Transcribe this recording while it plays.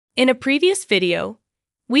In a previous video,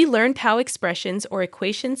 we learned how expressions or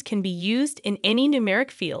equations can be used in any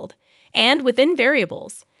numeric field and within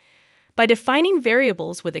variables. By defining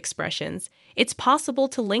variables with expressions, it's possible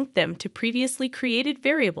to link them to previously created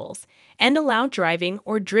variables and allow driving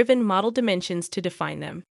or driven model dimensions to define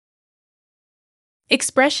them.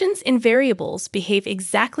 Expressions in variables behave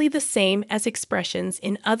exactly the same as expressions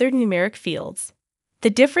in other numeric fields. The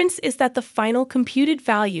difference is that the final computed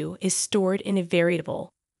value is stored in a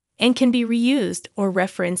variable and can be reused or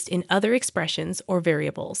referenced in other expressions or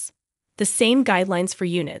variables. The same guidelines for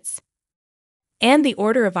units and the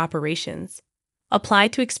order of operations apply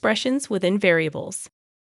to expressions within variables.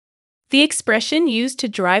 The expression used to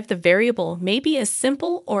drive the variable may be as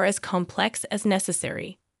simple or as complex as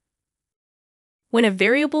necessary. When a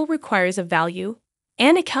variable requires a value,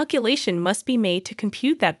 and a calculation must be made to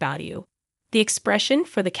compute that value, the expression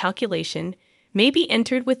for the calculation may be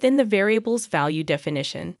entered within the variable's value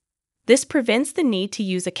definition. This prevents the need to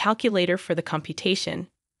use a calculator for the computation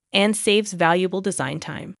and saves valuable design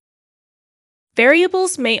time.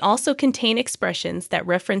 Variables may also contain expressions that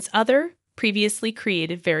reference other, previously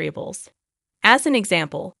created variables. As an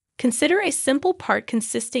example, consider a simple part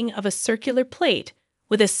consisting of a circular plate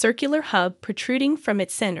with a circular hub protruding from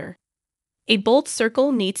its center. A bolt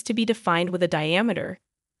circle needs to be defined with a diameter,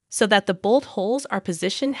 so that the bolt holes are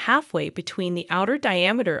positioned halfway between the outer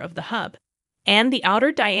diameter of the hub and the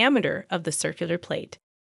outer diameter of the circular plate.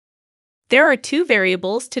 There are two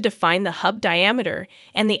variables to define the hub diameter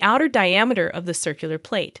and the outer diameter of the circular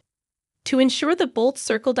plate. To ensure the bolt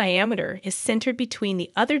circle diameter is centered between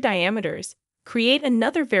the other diameters, create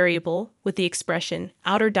another variable with the expression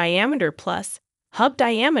outer diameter plus hub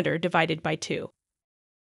diameter divided by 2.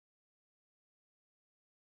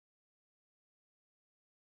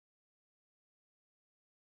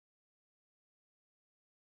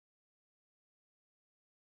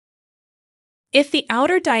 If the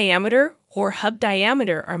outer diameter or hub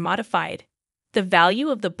diameter are modified, the value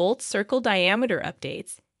of the bolt circle diameter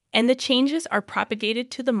updates, and the changes are propagated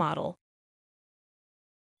to the model.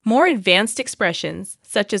 More advanced expressions,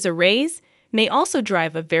 such as arrays, may also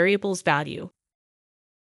drive a variable's value.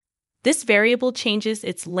 This variable changes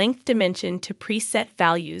its length dimension to preset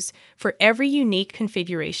values for every unique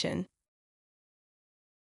configuration.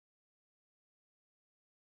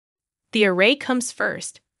 The array comes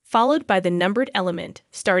first, followed by the numbered element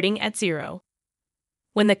starting at 0.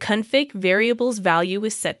 When the config variable's value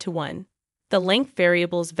is set to 1, the length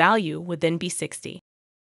variable's value would then be 60.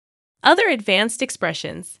 Other advanced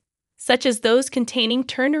expressions, such as those containing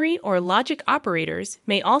ternary or logic operators,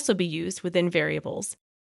 may also be used within variables.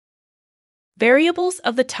 Variables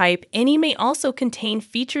of the type any may also contain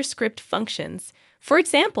feature script functions. For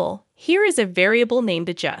example, here is a variable named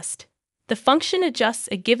adjust. The function adjusts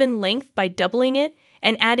a given length by doubling it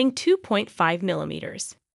and adding 2.5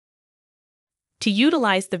 millimeters. To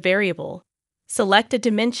utilize the variable, select a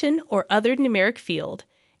dimension or other numeric field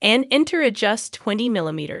and enter adjust 20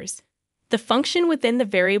 millimeters. The function within the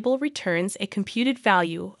variable returns a computed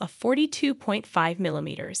value of 42.5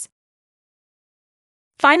 millimeters.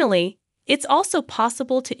 Finally, it's also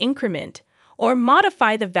possible to increment or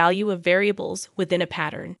modify the value of variables within a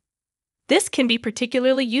pattern. This can be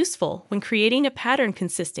particularly useful when creating a pattern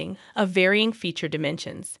consisting of varying feature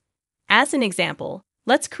dimensions. As an example,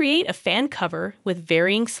 let's create a fan cover with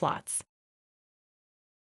varying slots.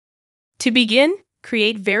 To begin,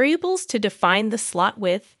 create variables to define the slot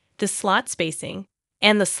width, the slot spacing,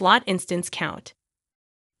 and the slot instance count.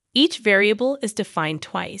 Each variable is defined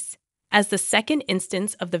twice, as the second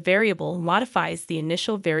instance of the variable modifies the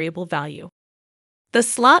initial variable value. The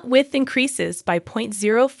slot width increases by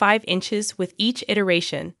 0.05 inches with each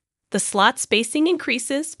iteration, the slot spacing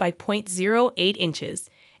increases by 0.08 inches,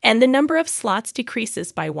 and the number of slots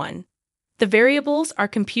decreases by 1. The variables are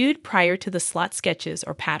computed prior to the slot sketches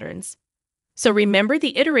or patterns. So remember,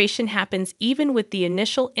 the iteration happens even with the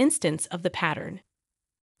initial instance of the pattern.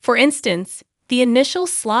 For instance, the initial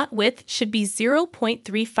slot width should be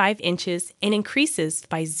 0.35 inches and increases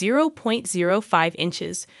by 0.05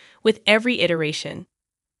 inches with every iteration.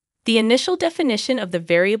 The initial definition of the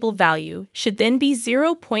variable value should then be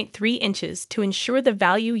 0.3 inches to ensure the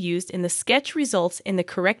value used in the sketch results in the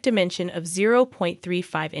correct dimension of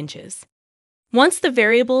 0.35 inches. Once the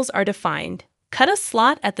variables are defined, cut a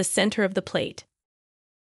slot at the center of the plate.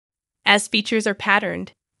 As features are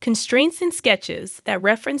patterned, constraints in sketches that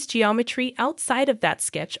reference geometry outside of that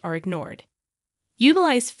sketch are ignored.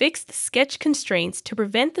 Utilize fixed sketch constraints to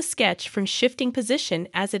prevent the sketch from shifting position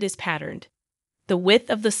as it is patterned. The width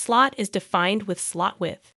of the slot is defined with slot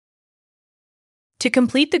width. To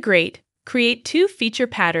complete the grate, create two feature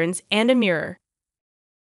patterns and a mirror.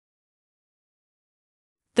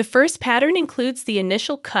 The first pattern includes the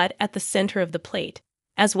initial cut at the center of the plate,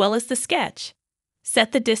 as well as the sketch.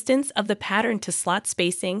 Set the distance of the pattern to slot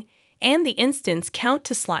spacing and the instance count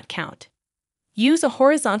to slot count. Use a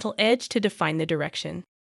horizontal edge to define the direction.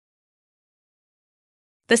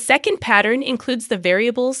 The second pattern includes the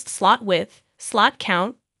variables slot width, slot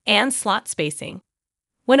count, and slot spacing.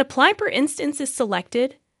 When apply per instance is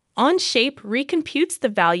selected, Onshape recomputes the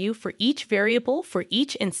value for each variable for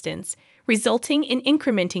each instance, resulting in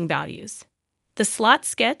incrementing values. The slot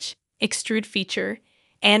sketch, extrude feature,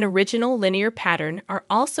 and original linear pattern are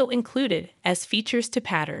also included as features to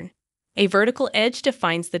pattern. A vertical edge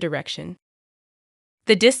defines the direction.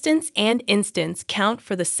 The distance and instance count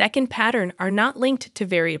for the second pattern are not linked to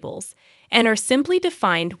variables and are simply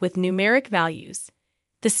defined with numeric values.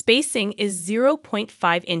 The spacing is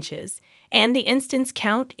 0.5 inches and the instance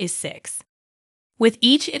count is 6. With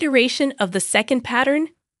each iteration of the second pattern,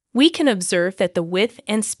 we can observe that the width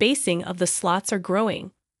and spacing of the slots are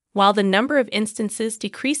growing, while the number of instances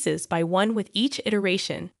decreases by 1 with each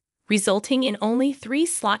iteration, resulting in only 3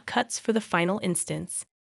 slot cuts for the final instance.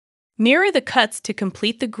 Mirror the cuts to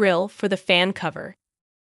complete the grill for the fan cover.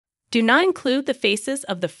 Do not include the faces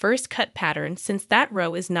of the first cut pattern since that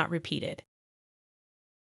row is not repeated.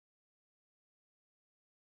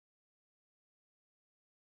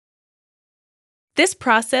 This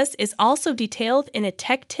process is also detailed in a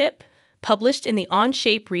tech tip published in the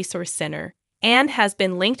Onshape Resource Center and has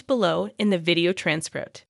been linked below in the video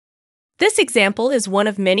transcript. This example is one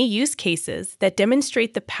of many use cases that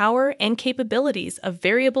demonstrate the power and capabilities of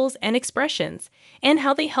variables and expressions and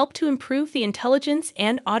how they help to improve the intelligence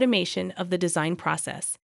and automation of the design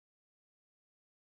process.